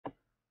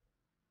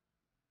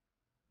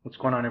What's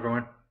going on,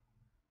 everyone?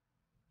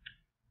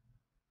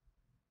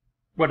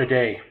 What a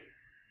day.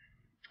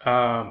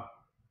 Here's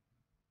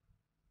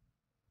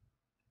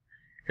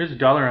a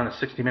dollar on a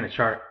 60-minute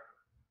chart.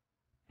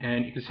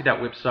 And you can see that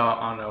whipsaw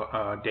on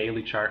a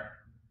daily chart.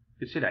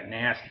 You can see that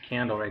nasty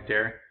candle right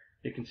there.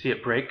 You can see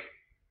it break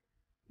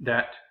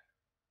that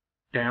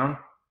down.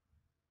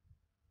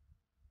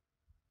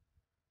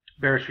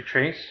 Bearish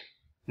retrace.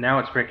 Now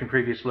it's breaking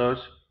previous lows.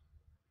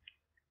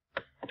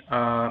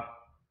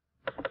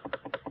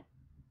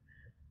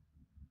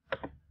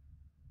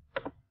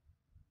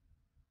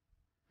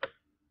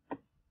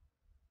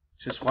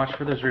 Just watch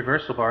for those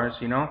reversal bars,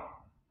 you know.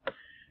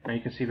 Now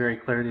you can see very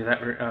clearly that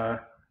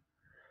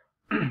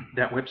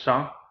that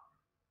whipsaw.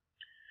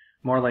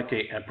 More like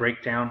a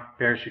breakdown,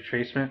 bearish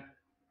retracement,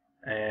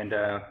 and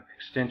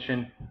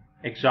extension,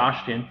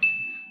 exhaustion.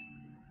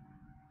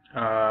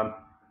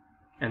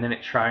 And then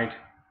it tried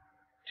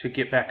to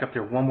get back up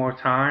there one more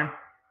time,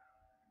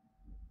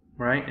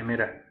 right? And made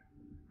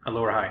a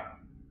lower high.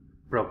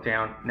 Broke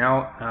down.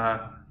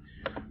 Now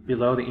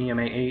below the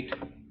EMA 8.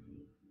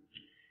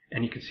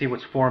 And you can see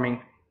what's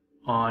forming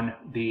on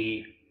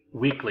the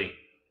weekly,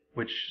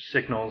 which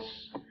signals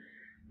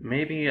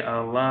maybe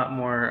a lot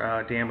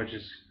more damage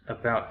is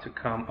about to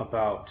come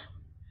about.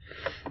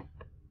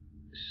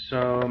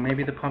 So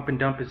maybe the pump and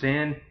dump is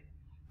in.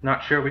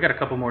 Not sure. We got a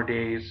couple more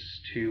days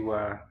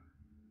to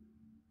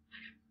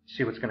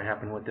see what's going to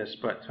happen with this,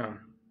 but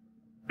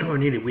we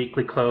need a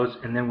weekly close,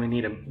 and then we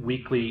need a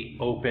weekly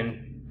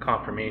open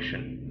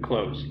confirmation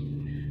close.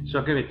 So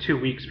I'll give it 2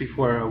 weeks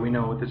before we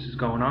know what this is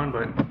going on,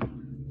 but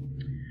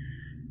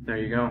there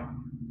you go.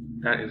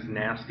 That is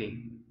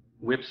nasty.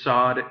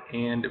 Whipsawed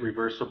and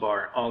reversal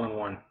bar all in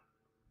one.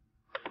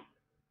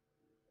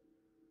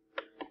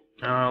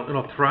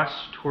 Little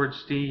thrust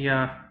towards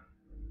the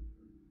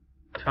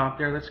top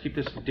there. Let's keep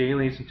this to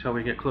dailies until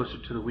we get closer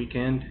to the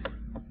weekend.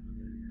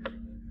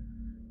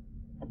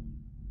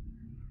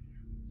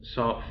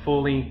 So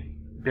fully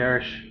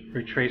bearish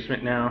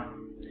retracement now.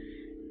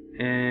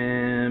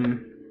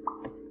 And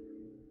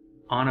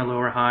on a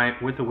lower high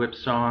with the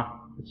whipsaw.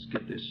 Let's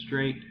get this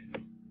straight.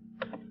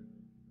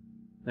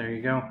 There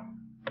you go.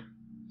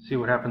 See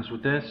what happens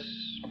with this,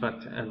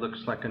 but it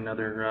looks like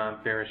another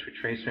bearish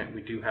retracement.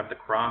 We do have the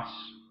cross,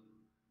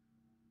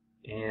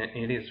 and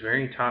it is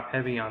very top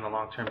heavy on the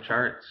long-term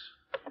charts.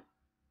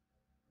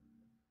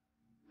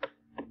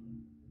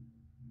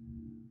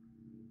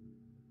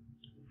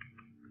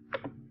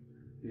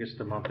 I guess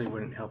the monthly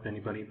wouldn't help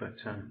anybody, but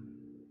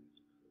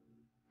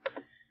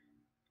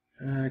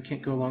I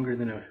can't go longer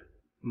than a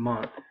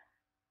month.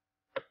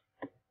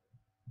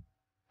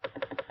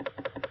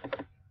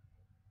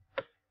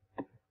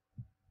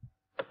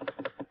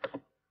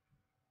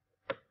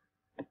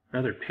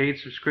 Another paid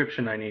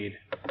subscription I need.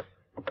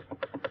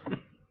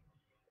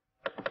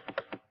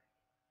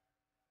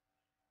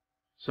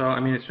 So,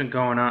 I mean, it's been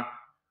going up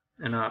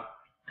and up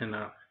and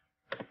up.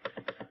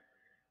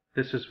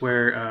 This is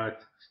where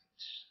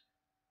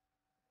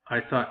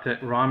I thought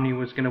that Romney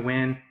was going to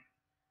win.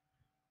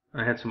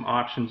 I had some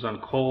options on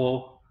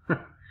coal.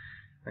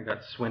 I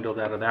got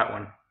swindled out of that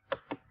one.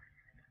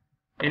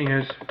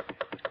 Anyways,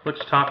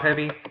 looks top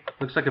heavy.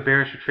 Looks like a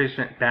bearish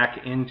retracement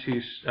back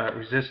into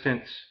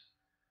resistance.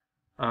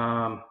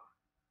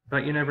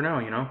 But you never know,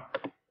 you know.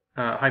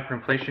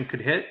 Hyperinflation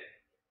could hit.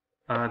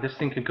 This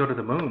thing could go to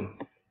the moon.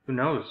 Who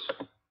knows?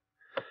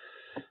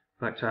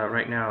 But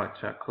right now it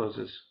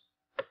closes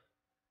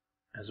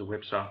as a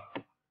whipsaw.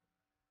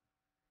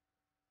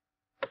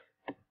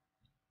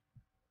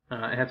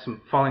 It had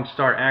some falling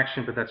star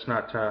action, but that's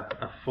not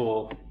a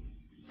full,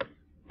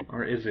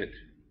 or is it?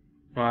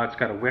 Well, it's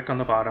got a wick on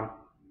the bottom,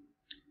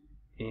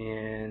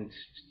 and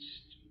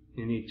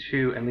you need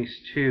at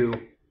least two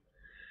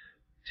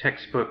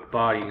textbook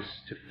bodies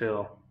to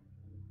fill.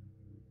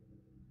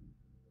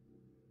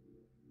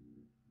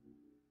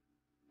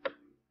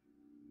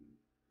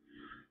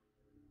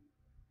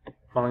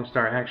 Falling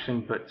star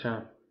action, but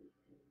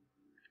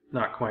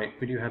not quite.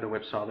 We do have the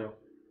whipsaw though.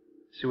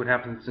 See what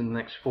happens in the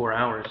next 4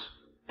 hours.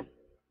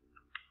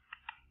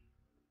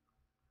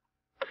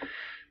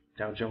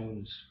 Dow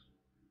Jones.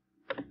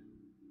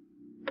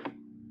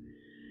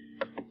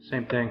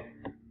 Same thing.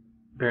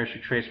 Bearish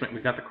retracement. We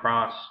got the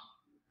cross.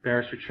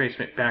 Bearish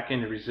retracement back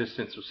into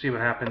resistance. We'll see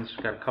what happens.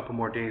 We've got a couple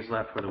more days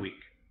left for the week.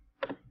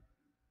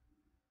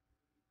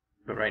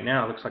 But right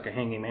now it looks like a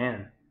hanging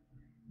man.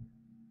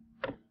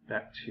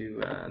 Back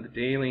to the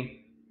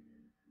daily.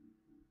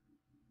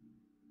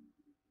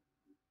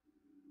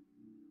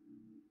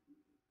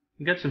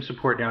 You got some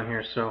support down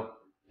here, so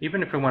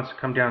even if it wants to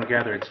come down and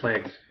gather its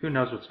legs, who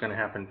knows what's going to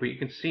happen. But you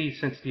can see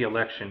since the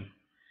election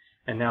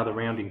and now the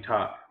rounding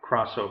top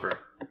crossover,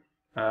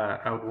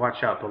 I would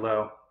watch out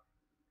below.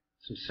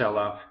 Some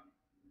sell-off.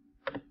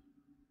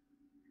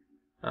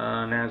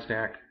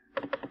 NASDAQ.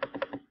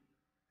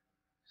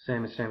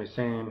 Same.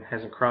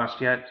 Hasn't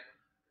crossed yet.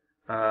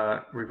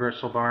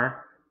 Reversal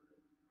bar.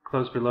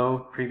 Close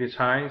below previous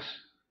highs.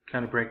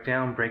 Kind of break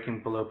down,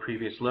 breaking below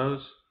previous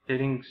lows.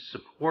 Hitting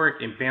support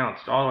and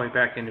bounced all the way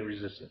back into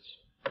resistance.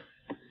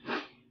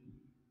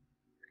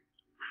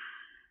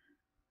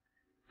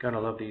 Gotta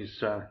love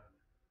these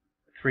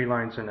 3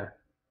 lines in a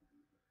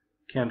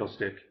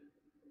candlestick.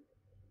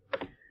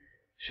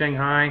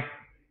 Shanghai,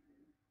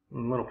 a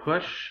little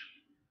push,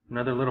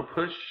 another little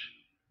push.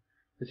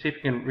 Let's see if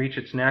it can reach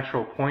its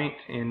natural point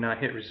and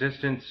hit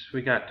resistance.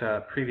 We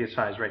got previous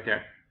highs right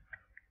there.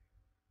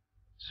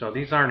 So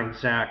these aren't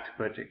exact,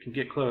 but it can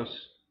get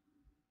close.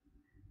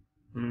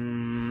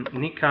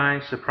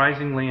 Nikkei,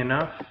 surprisingly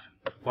enough,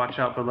 watch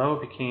out below,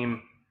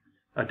 became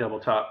a double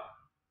top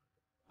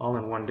all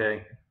in one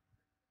day.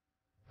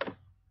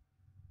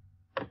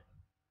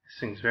 This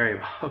thing's very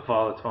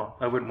volatile.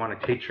 I wouldn't want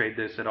to day trade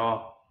this at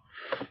all.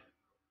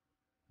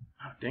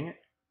 Oh, dang it.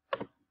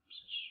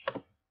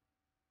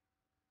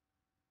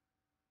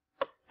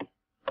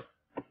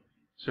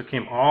 So it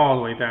came all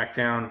the way back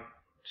down,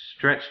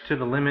 stretched to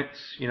the limits.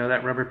 You know,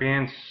 that rubber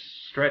band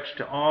stretched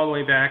to all the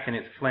way back, and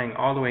it's flaying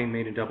all the way and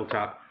made a double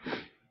top.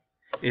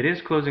 It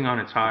is closing on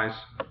its highs.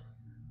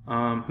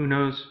 Who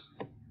knows?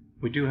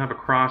 We do have a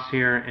cross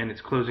here, and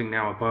it's closing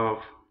now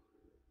above.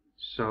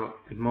 So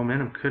the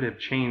momentum could have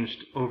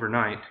changed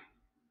overnight.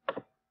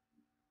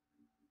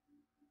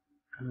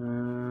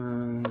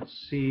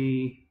 Let's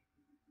see.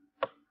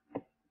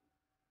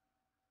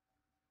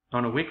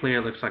 On a weekly,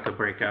 it looks like a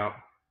breakout.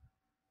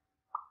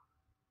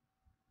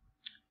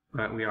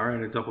 But we are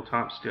at a double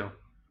top still.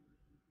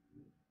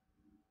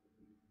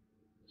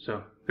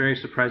 So, very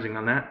surprising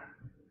on that.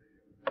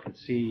 You can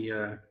see,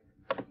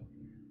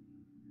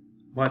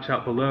 watch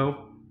out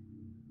below.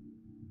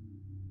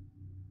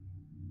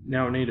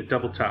 Now we need a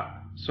double top.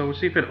 So we'll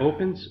see if it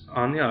opens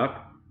on the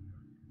up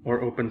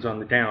or opens on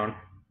the down.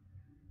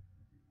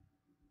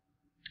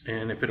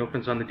 And if it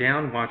opens on the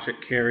down, watch it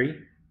carry,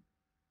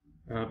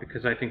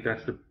 because I think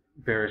that's the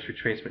bearish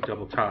retracement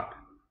double top.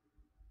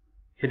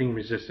 Hitting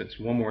resistance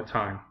one more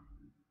time.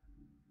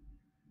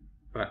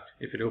 But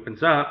if it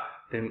opens up,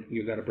 then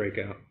you got to break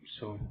out.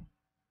 So,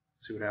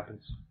 see what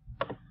happens.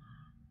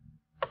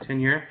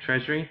 10-year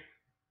treasury.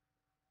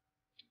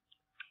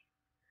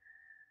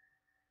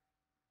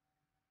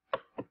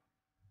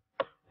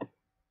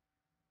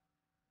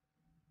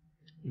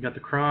 You got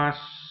the cross,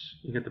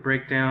 you got the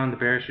breakdown, the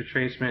bearish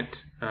retracement,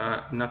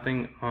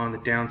 nothing on the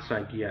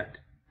downside yet.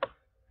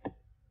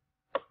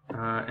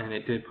 And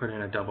it did put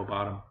in a double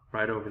bottom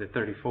right over the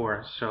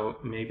 34, so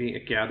maybe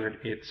it gathered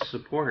its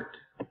support.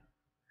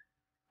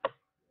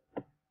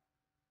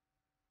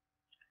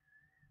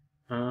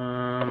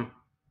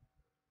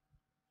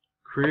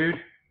 Crude,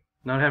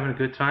 not having a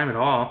good time at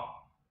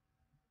all.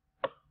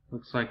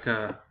 Looks like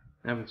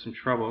having some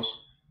troubles.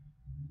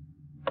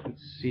 Let's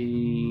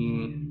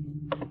see.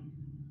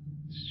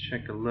 Let's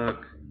check a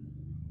look.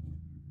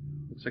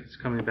 Looks like it's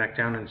coming back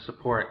down into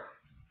support.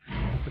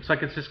 Looks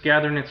like it's just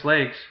gathering its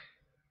legs.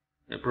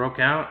 It broke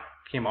out,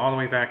 came all the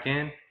way back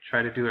in,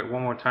 tried to do it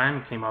one more time,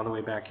 and came all the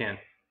way back in.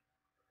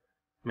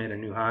 Made a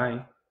new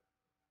high.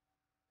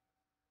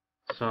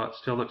 So it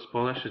still looks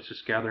bullish, it's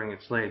just gathering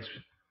its legs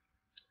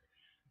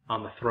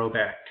on the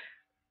throwback.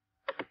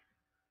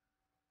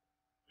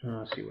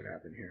 Let's see what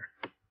happened here.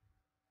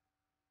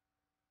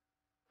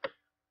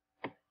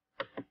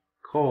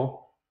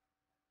 Coal.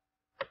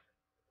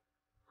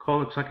 Coal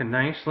looks like a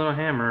nice little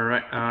hammer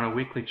right on a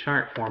weekly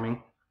chart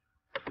forming.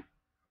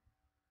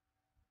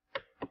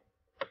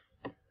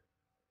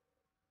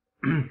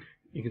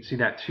 You can see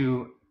that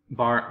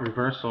 2-bar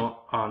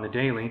reversal on the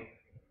daily,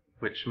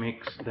 which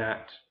makes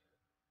that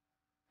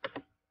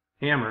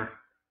hammer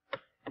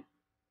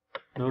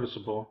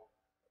noticeable.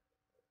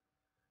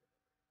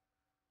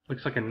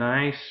 Looks like a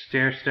nice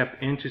stair step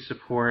into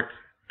support,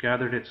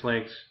 gathered its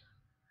legs.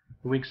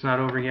 The week's not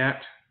over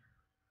yet,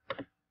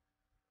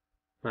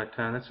 but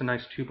that's a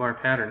nice 2-bar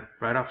pattern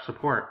right off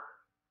support.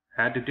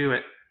 Had to do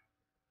it.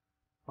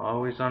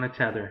 Always on a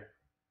tether.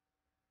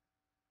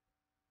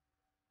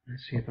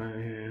 Let's see if I...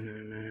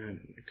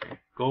 Okay,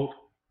 gold.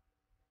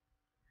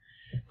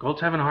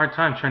 Gold's having a hard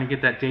time trying to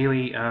get that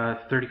daily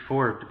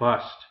 34 to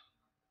bust.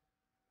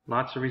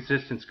 Lots of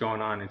resistance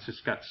going on. It's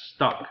just got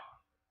stuck.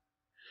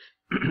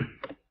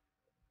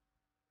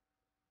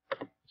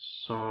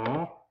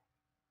 So,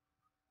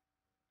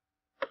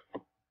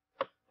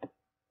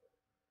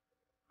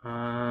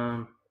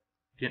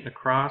 getting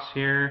across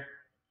here.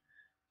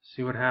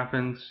 See what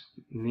happens.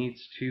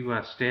 Needs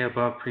to stay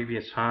above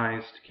previous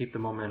highs to keep the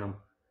momentum.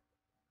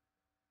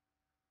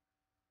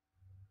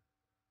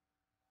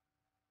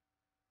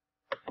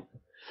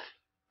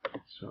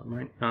 So it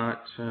might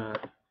not,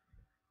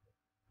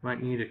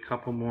 might need a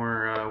couple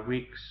more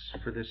weeks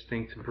for this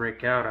thing to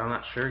break out. I'm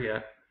not sure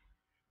yet.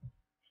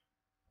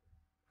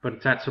 But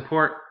it's at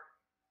support.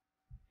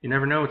 You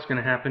never know what's going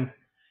to happen.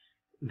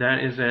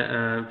 That is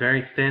a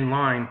very thin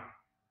line,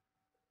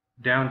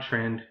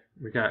 downtrend.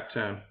 We got,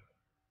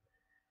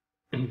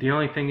 the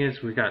only thing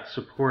is we got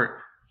support.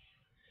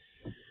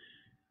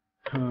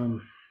 So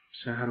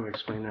how do I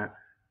explain that?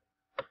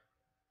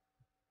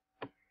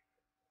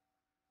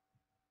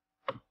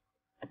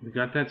 We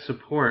got that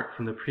support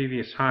from the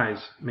previous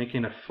highs,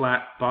 making a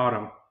flat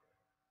bottom,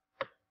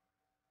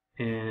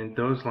 and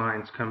those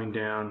lines coming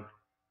down,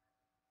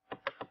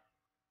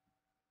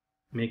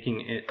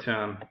 making it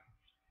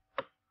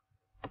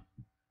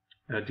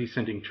a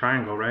descending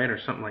triangle, right, or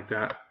something like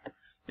that.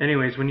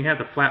 Anyways, when you have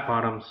the flat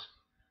bottoms,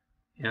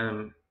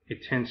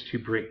 it tends to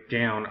break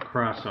down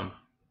across them.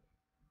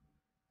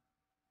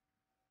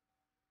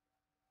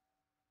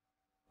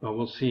 But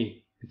we'll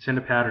see. It's in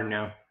a pattern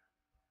now.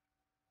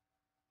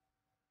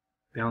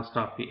 Bounced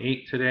off the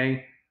 8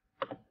 today.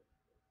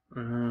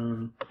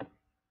 You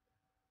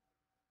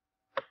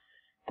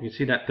can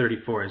see that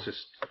 34 is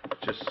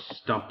just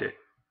stumped it.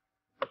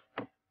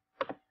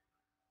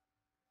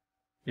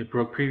 It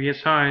broke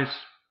previous highs.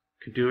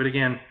 Could do it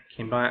again.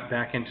 Came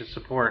back into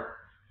support.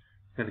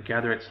 Going to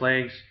gather its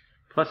legs.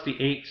 Plus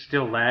the 8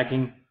 still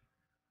lagging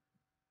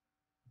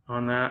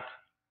on that.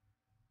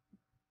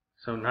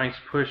 So nice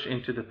push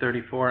into the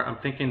 34. I'm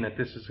thinking that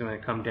this is going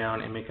to come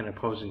down and make an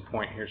opposing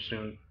point here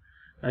soon.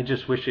 I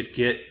just wish it'd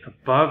get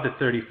above the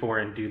 34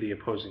 and do the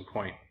opposing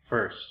point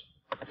first.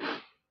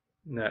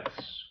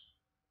 That's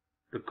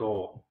the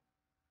goal.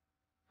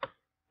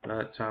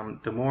 But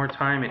the more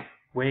time it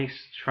wastes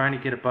trying to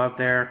get above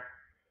there,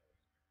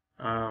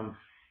 the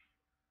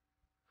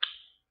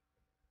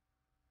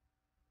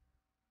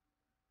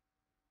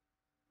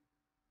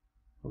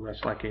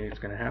less likely it's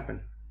going to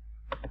happen.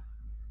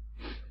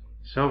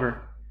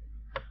 Silver.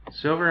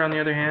 Silver, on the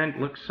other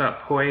hand, looks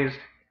poised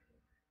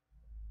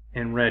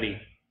and ready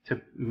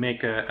to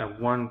make a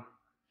one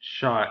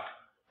shot.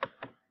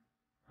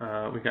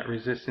 We got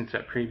resistance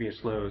at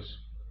previous lows.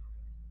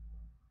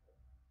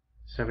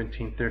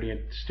 1730.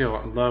 I'd still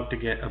love to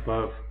get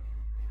above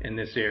in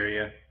this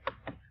area.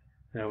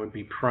 That would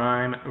be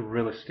prime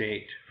real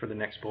estate for the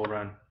next bull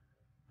run.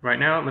 Right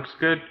now it looks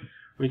good.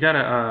 We got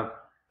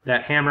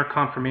that hammer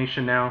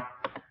confirmation now.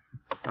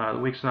 The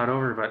week's not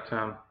over, but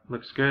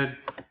looks good.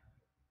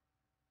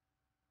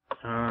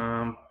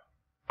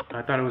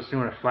 I thought it was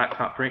doing a flat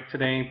top break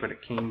today, but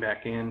it came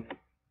back in,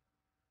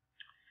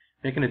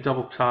 making a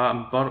double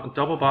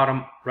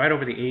bottom right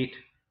over the 8.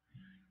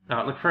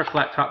 Look for a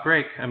flat top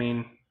break. I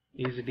mean,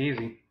 easy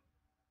peasy.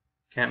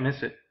 Can't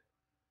miss it.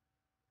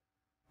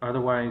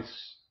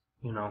 Otherwise,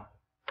 you know.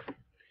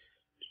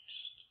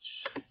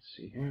 Let's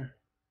see here.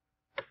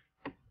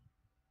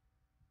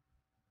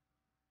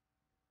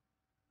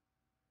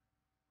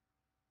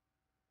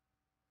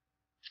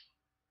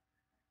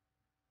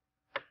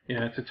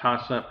 Yeah, it's a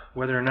toss-up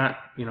whether or not,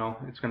 you know,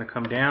 it's going to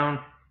come down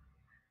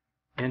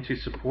into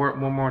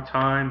support one more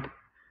time.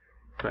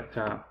 But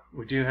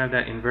we do have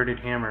that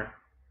inverted hammer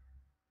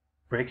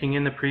breaking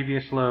in the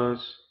previous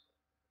lows.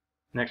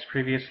 Next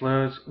previous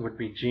lows would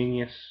be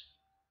genius.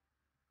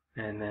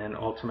 And then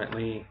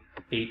ultimately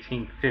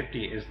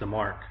 1850 is the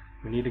mark.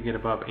 We need to get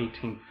above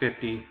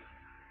 1850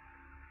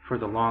 for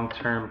the long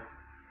term.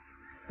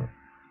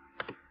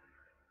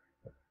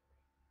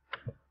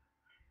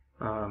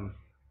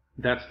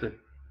 That's the,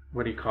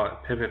 what do you call it,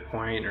 pivot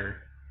point or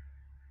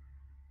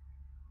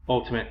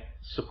ultimate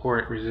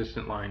support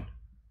resistant line.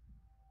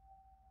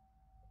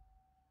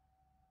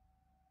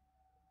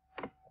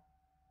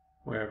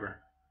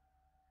 Wherever.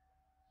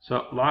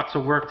 So lots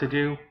of work to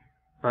do,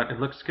 but it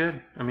looks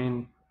good. I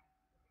mean,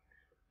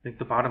 I think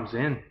the bottom's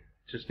in.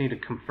 Just need to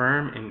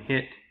confirm and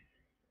hit,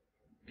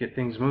 get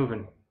things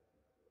moving.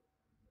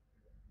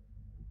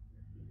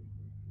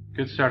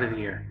 Good start of the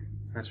year,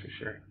 that's for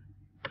sure.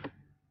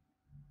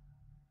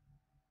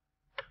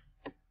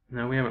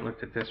 No, we haven't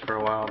looked at this for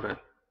a while, but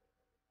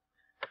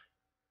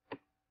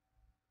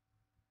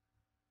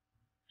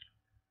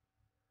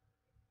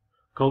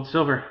gold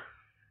silver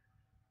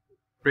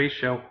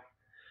ratio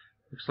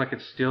looks like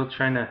it's still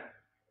trying to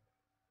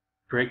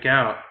break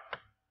out,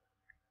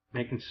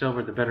 making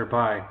silver the better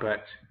buy,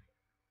 but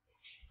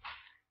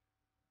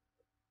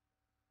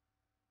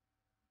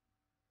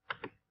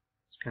it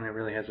kind of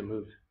really hasn't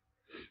moved.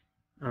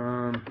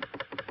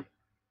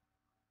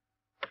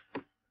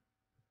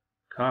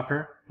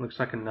 Copper looks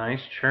like a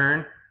nice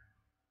churn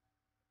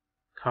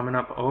coming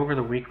up over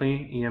the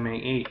weekly EMA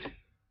 8.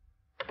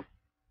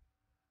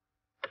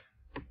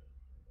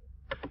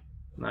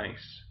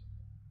 Nice.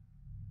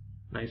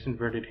 Nice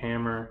inverted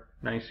hammer.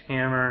 Nice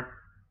hammer.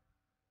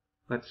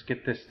 Let's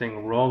get this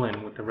thing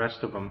rolling with the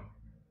rest of them.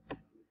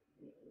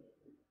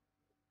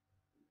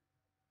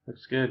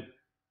 Looks good.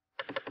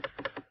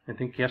 I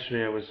think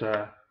yesterday I was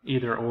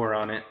either or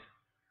on it.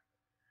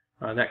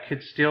 That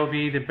could still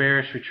be the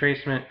bearish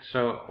retracement,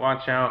 so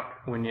watch out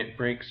when it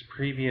breaks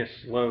previous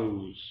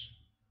lows.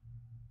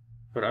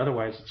 But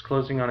otherwise, it's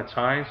closing on its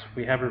highs.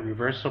 We have a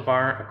reversal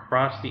bar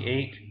across the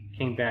 8,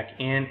 came back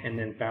in, and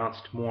then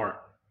bounced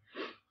more.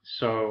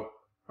 So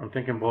I'm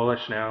thinking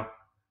bullish now.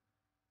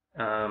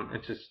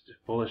 It's just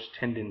bullish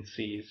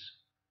tendencies.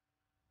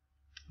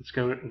 Let's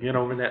go get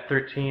over that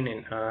 13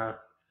 and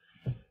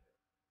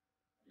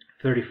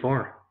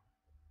 34.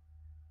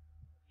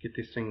 Get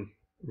this thing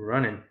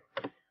running.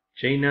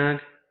 JNUG,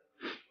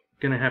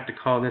 gonna have to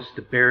call this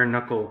the bare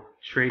knuckle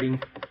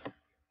trading.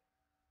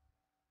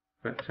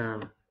 But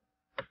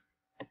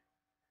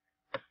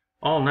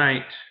all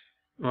night,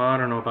 well, I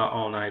don't know about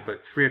all night,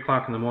 but 3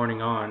 o'clock in the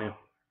morning on,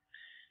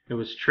 it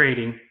was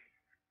trading.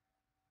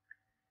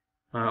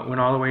 Went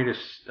all the way to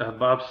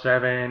above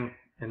 7,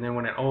 and then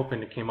when it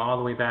opened, it came all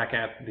the way back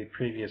at the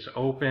previous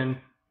open,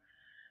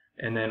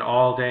 and then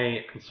all day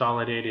it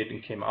consolidated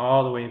and came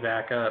all the way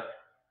back up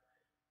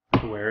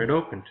to where it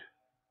opened.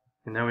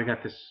 And now we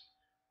got this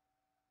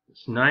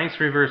nice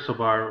reversal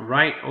bar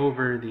right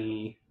over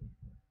the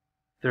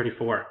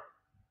 34.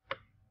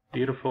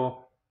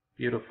 Beautiful,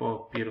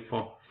 beautiful,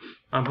 beautiful.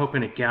 I'm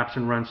hoping it gaps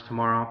and runs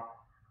tomorrow.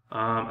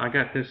 I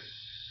got this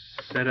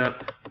set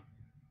up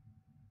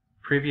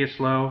previous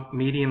low,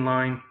 median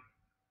line,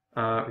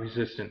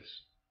 resistance.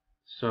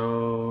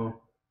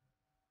 So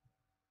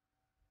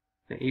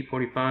the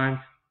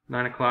 8:45,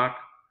 9 o'clock.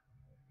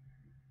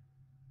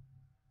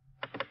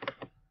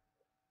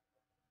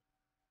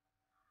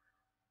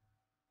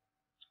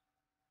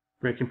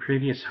 Breaking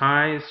previous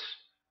highs.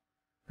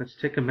 Let's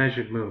take a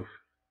measured move.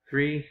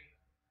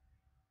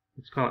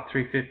 Let's call it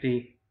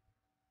 350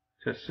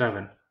 to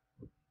 7.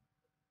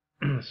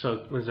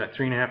 So what is that,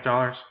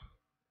 $3.50?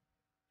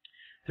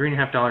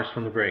 $3.50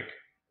 from the break.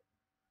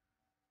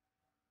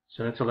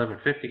 So that's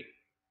 11.50.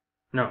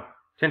 No,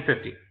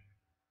 10.50.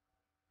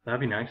 That'd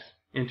be nice.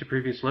 Into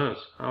previous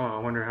lows. Oh, I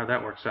wonder how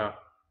that works out.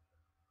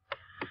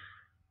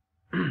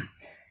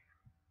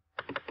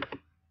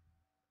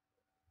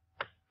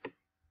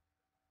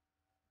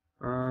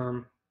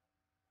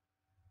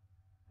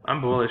 I'm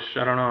bullish.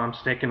 I don't know. I'm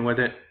sticking with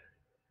it.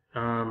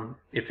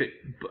 If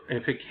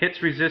it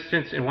hits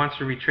resistance and wants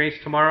to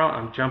retrace tomorrow,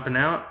 I'm jumping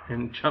out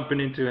and jumping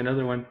into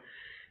another one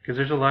because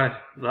there's a lot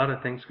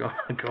of things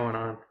going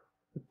on.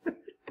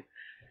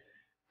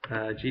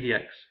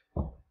 GDX.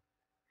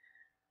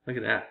 Look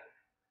at that.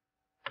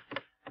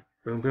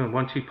 Boom, boom.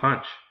 1-2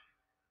 punch.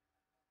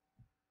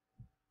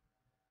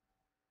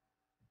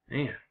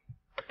 Man.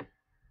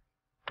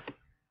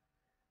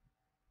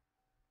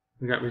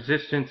 We got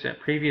resistance at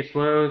previous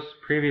lows.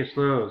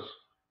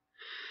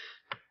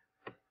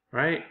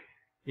 Right?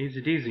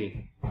 Easy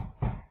deezy.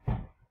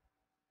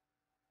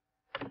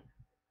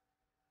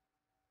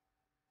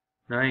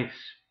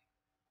 Nice.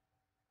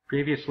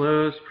 Previous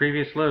lows.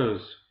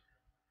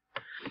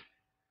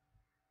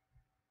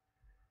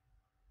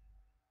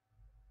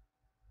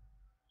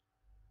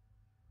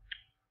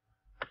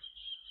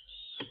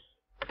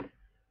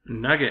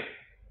 Nugget.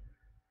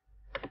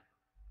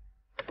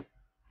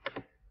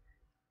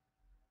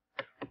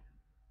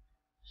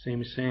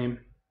 Same.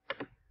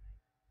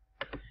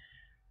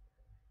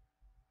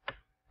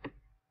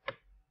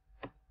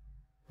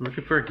 I'm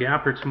looking for a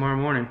gapper tomorrow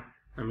morning.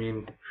 I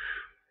mean,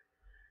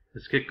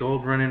 let's get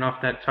gold running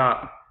off that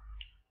top.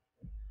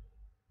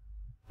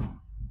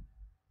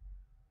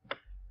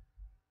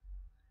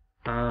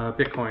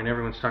 Bitcoin.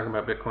 Everyone's talking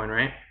about Bitcoin,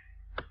 right?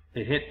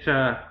 It hit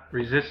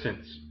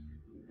resistance.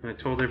 And I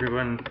told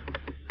everyone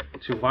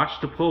to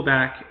watch the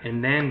pullback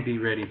and then be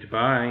ready to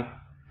buy,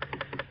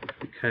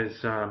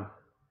 because I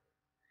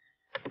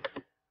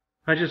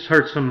just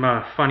heard some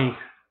funny,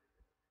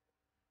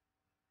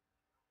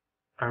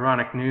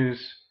 ironic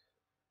news.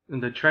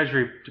 The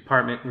Treasury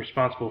Department,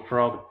 responsible for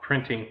all the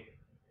printing,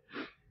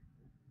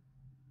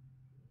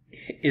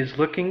 is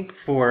looking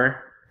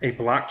for a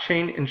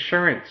blockchain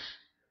insurance.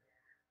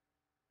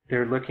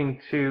 They're looking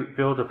to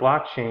build a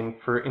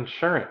blockchain for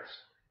insurance.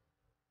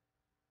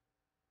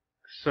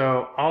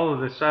 So all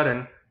of a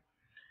sudden,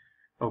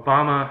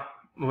 Obama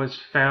was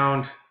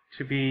found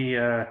to be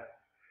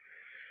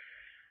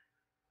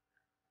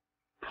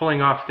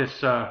pulling off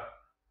this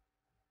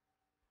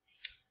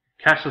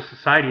cashless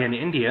society in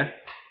India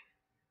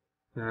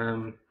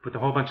with a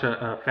whole bunch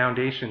of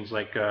foundations,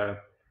 like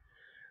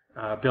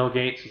Bill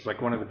Gates is like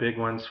one of the big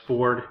ones,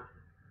 Ford.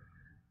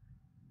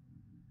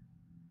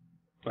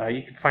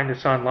 You can find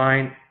this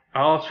online.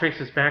 All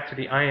traces back to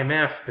the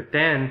IMF, but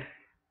then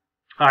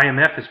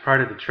IMF is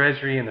part of the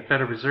Treasury and the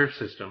Federal Reserve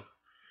System.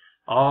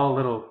 All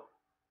little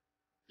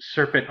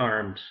serpent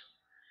arms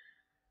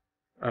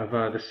of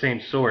the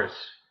same source.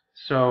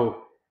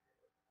 So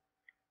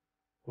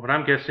what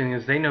I'm guessing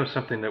is they know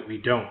something that we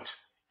don't.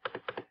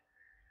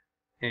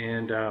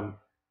 And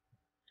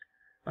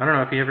I don't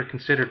know if you ever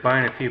considered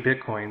buying a few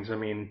Bitcoins. I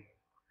mean,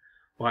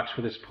 watch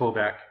for this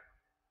pullback.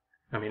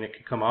 I mean, it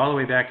could come all the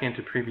way back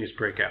into previous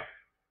breakout.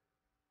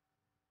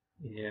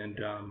 And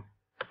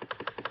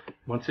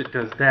once it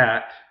does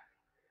that,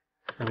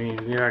 I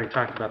mean, we already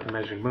talked about the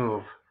measured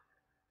move.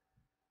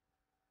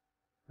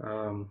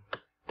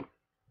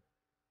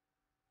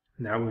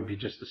 Now would be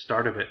just the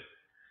start of it.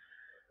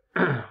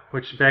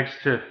 Which begs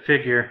to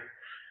figure,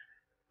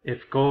 if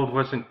gold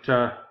wasn't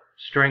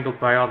strangled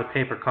by all the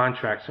paper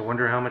contracts, I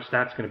wonder how much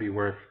that's going to be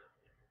worth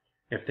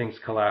if things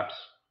collapse.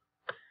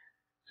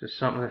 Just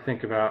something to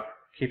think about.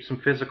 Keep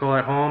some physical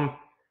at home.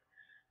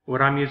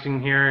 What I'm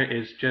using here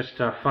is just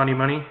funny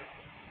money,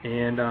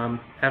 and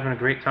having a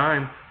great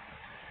time.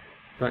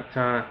 But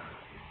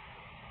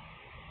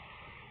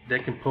they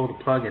can pull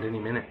the plug at any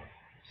minute,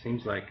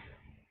 seems like.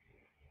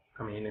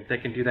 I mean, if they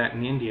can do that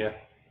in India,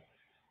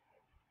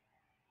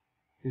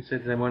 who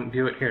said they wouldn't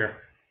do it here?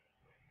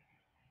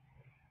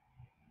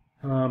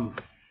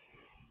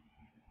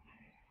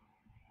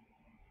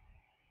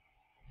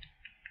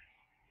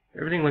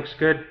 Everything looks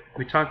good.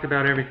 We talked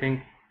about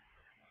everything.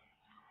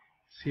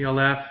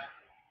 CLF.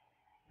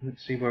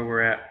 Let's see where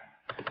we're at.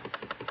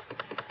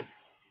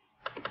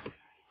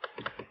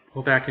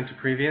 Pull back into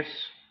previous,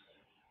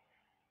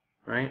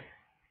 right?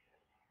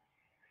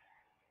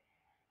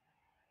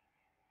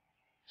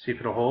 See if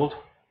it'll hold.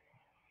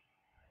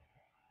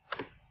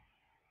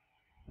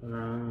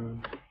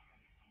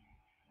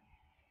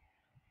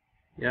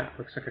 Yeah,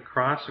 looks like a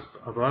cross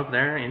above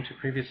there into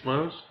previous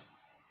lows.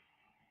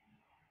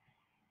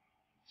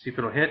 See if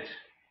it'll hit,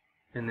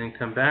 and then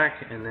come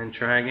back, and then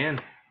try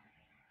again.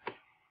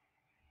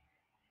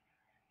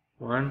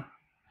 1,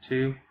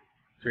 2,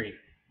 3.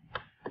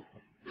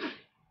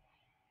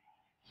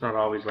 It's not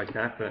always like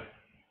that, but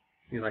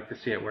you like to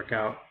see it work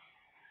out.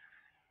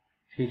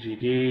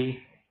 TGD,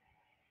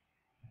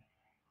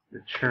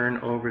 the churn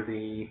over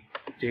the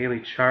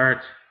daily chart,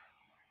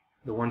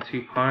 the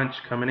 1-2 punch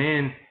coming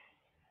in.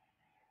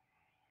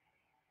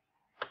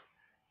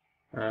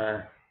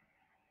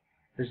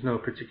 There's no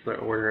particular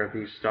order of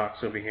these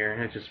stocks over here.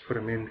 I just put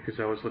them in because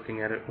I was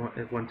looking at it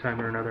at one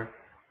time or another.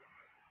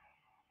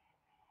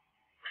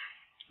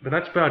 But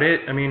that's about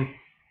it. I mean,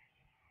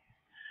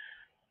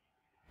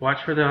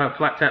 watch for the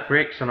flat tap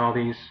breaks on all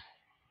these.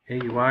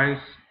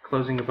 AUIs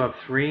closing above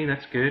 3.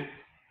 That's good.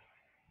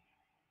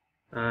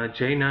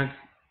 JNUG,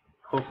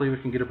 hopefully we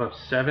can get above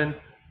 7.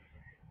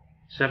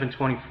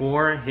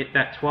 724. Hit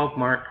that 12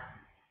 mark.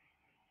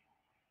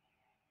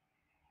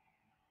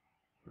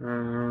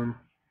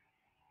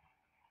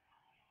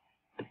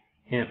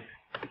 Hemp.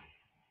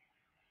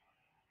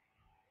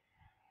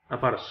 I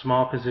bought a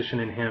small position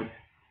in hemp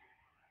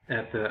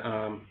at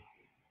the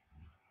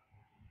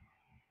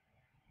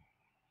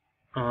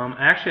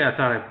actually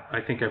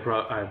I think I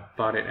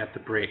bought it at the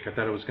break. I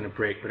thought it was going to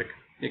break, but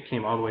it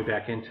came all the way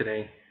back in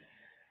today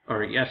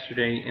or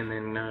yesterday and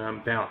then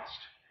bounced.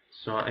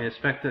 So I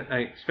expect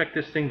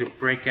this thing to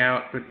break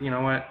out, but you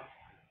know what?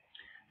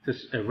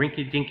 This a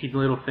rinky-dinky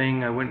little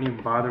thing. I wouldn't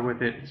even bother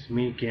with it. It's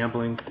me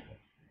gambling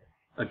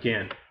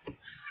again.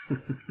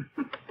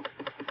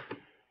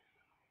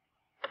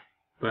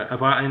 But I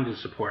bought into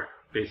support,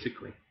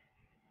 basically.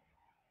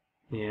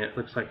 Yeah, it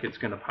looks like it's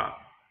going to pop.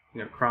 I'm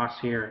going to cross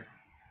here,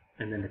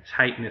 and then the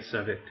tightness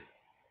of it.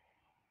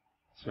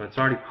 So it's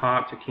already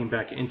popped. It came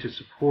back into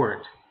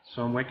support.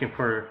 So I'm waiting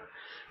for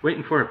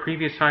a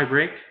previous high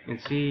break and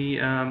see,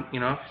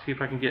 see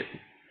if I can get,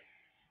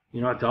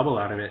 a double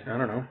out of it. I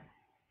don't know.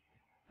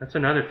 That's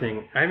another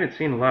thing. I haven't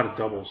seen a lot of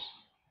doubles.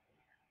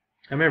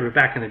 I remember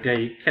back in the day,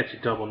 you could catch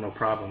a double no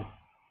problem.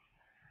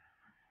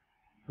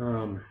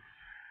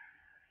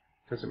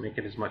 Doesn't make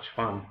it as much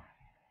fun.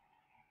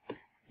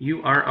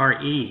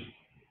 URRE,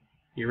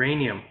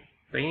 uranium,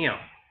 bam.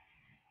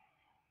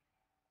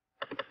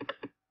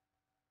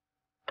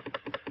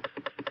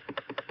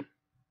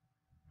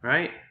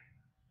 Right?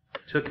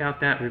 Took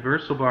out that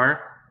reversal bar,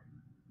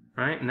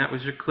 right? And that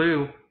was your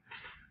clue.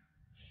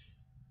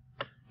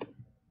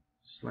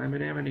 Slam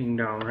it, a ding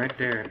dong, right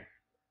there.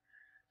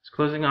 It's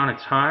closing on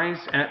its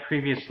highs at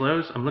previous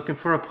lows. I'm looking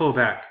for a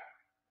pullback.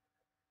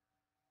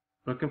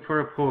 Looking for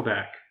a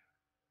pullback.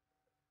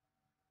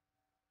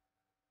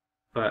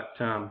 But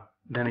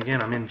then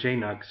again, I'm in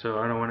JNUG, so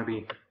I don't want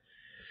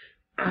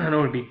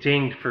to be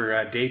dinged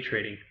for day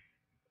trading.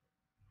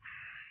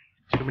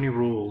 Too many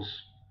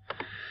rules.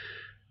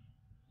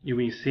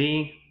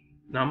 UEC,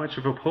 not much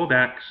of a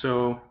pullback,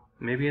 so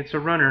maybe it's a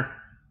runner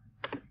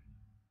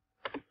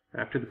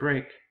after the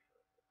break.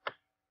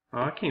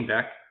 Oh, it came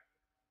back.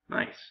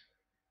 Nice.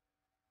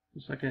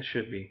 Looks like it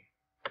should be.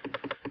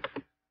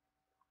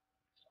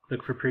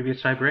 Look for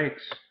previous high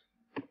breaks.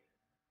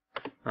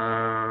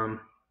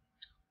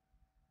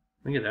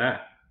 Look at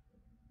that.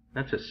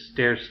 That's a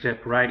stair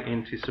step right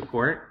into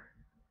support.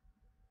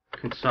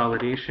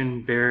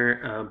 Consolidation,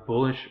 bear,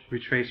 bullish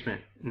retracement.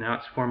 Now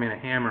it's forming a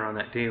hammer on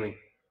that daily.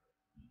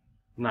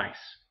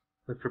 Nice.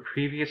 Look for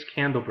previous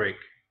candle break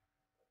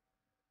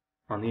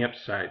on the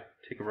upside.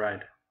 Take a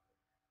ride.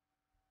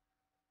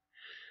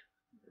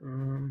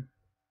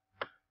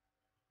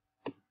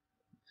 Let's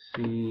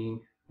see,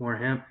 more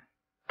hemp.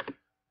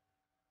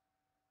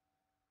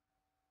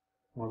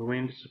 All the way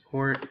into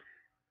support.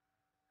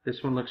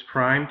 This one looks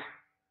primed.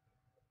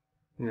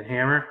 And the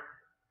hammer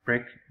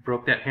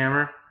broke that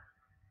hammer.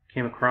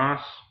 Came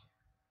across.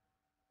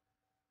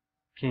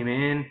 Came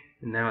in,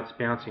 and now it's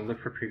bouncing.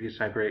 Look for previous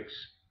high breaks.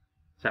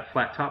 It's that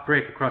flat top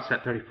break across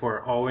that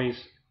 34.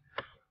 Always,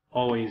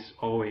 always,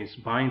 always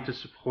buy into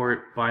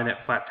support. Buy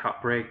that flat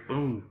top break.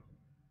 Boom.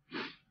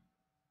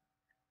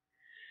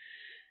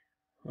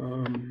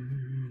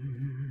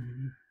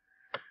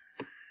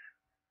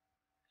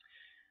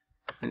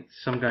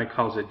 Some guy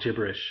calls it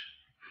gibberish.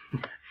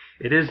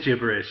 It is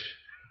gibberish.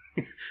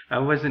 I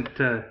wasn't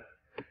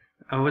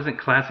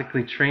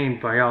classically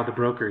trained by all the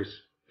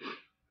brokers,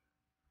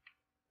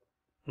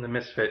 the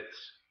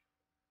misfits.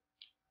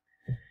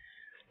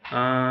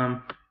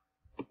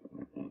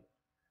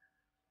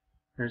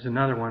 There's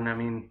another one. I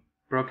mean,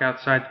 broke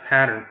outside the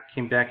pattern,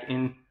 came back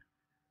in.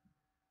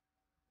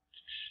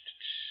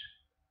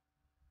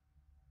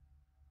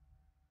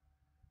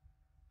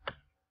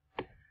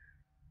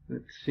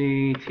 Let's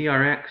see,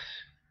 TRX,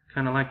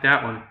 kind of like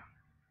that one.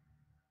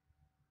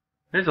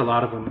 There's a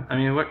lot of them. I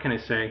mean, what can I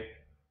say?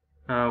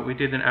 We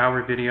did an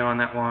hour video on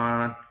that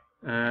one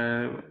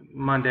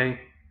Monday.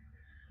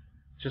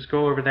 Just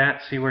go over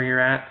that, see where you're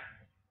at.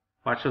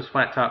 Watch those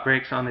flat top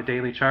breaks on the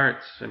daily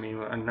charts. I mean,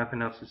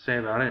 nothing else to say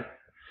about it.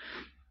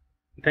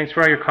 Thanks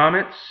for all your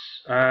comments.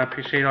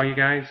 Appreciate all you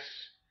guys.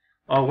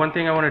 Oh, one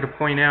thing I wanted to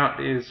point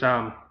out is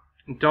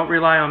don't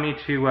rely on me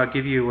to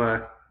give you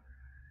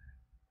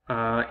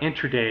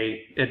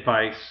intraday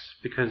advice,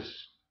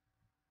 because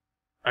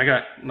I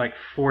got like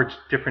 4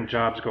 different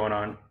jobs going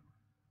on.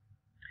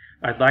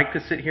 I'd like to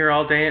sit here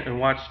all day and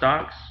watch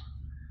stocks,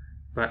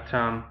 but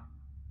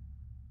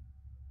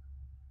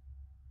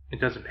it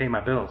doesn't pay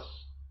my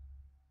bills.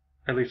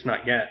 At least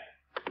not yet.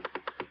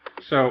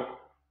 So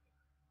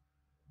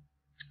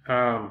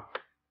I'm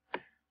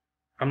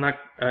not.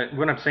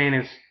 What I'm saying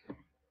is,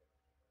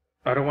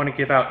 I don't want to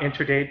give out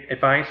intraday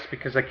advice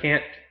because I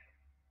can't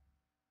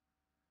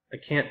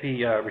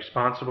be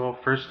responsible.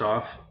 First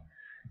off,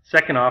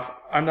 second off,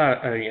 I'm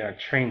not a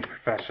trained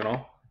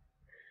professional,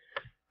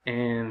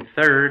 and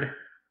third,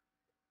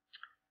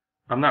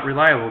 I'm not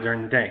reliable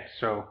during the day.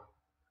 So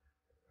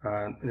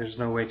there's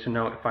no way to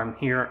know if I'm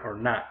here or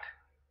not.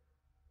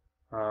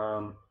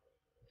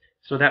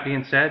 So that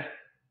being said,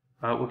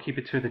 we'll keep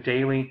it to the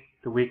daily,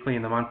 the weekly,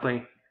 and the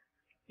monthly.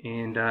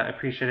 And I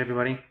appreciate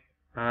everybody.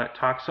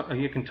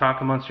 You can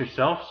talk amongst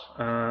yourselves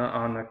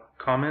on the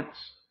comments.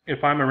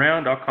 If I'm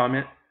around, I'll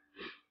comment.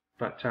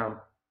 But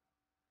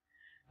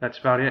that's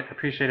about it.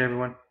 Appreciate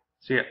everyone.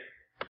 See ya.